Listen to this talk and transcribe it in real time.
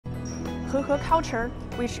Hehe Culture,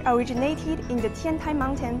 which originated in the Tiantai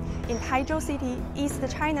Mountain in Taizhou City, East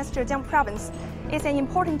China's Zhejiang Province, is an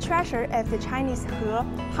important treasure of the Chinese He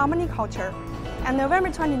harmony culture. On November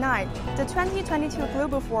 29, the 2022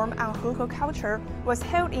 Global Forum on Hehe Culture was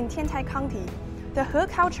held in Tiantai County. The He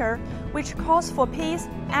Culture, which calls for peace,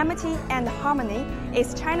 amity, and harmony,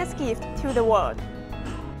 is China's gift to the world.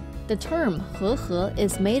 The term Hehe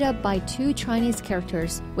is made up by two Chinese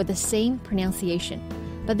characters with the same pronunciation,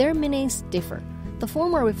 but their meanings differ. The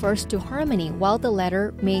former refers to harmony, while the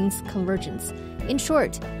latter means convergence. In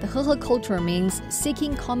short, the Hehe culture means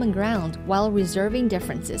seeking common ground while reserving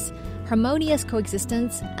differences, harmonious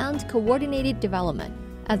coexistence, and coordinated development.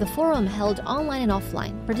 At the forum held online and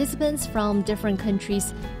offline, participants from different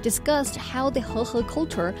countries discussed how the Hehe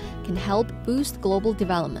culture can help boost global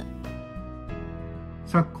development.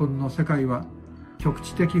 昨今の世界は局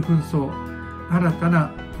地的紛争、新た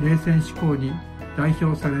な冷戦思考に代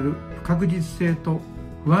表される不確実性と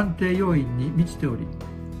不安定要因に満ちており、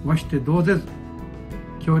まして同ぜず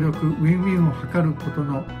協力ウィンウィンを図ること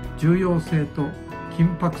の重要性と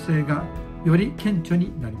緊迫性がより顕著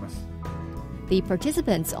になります。The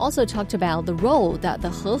participants also talked about the role that the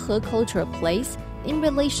Hehe culture plays in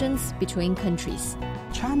relations between countries.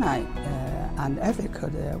 China and Africa,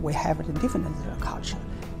 we have a different culture,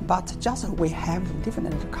 but just we have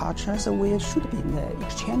different cultures, we should be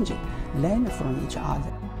exchanging, learn from each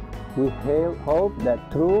other. We hope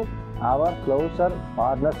that through our closer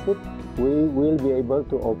partnership, we will be able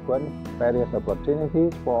to open various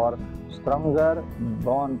opportunities for stronger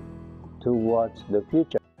bond towards the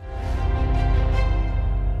future.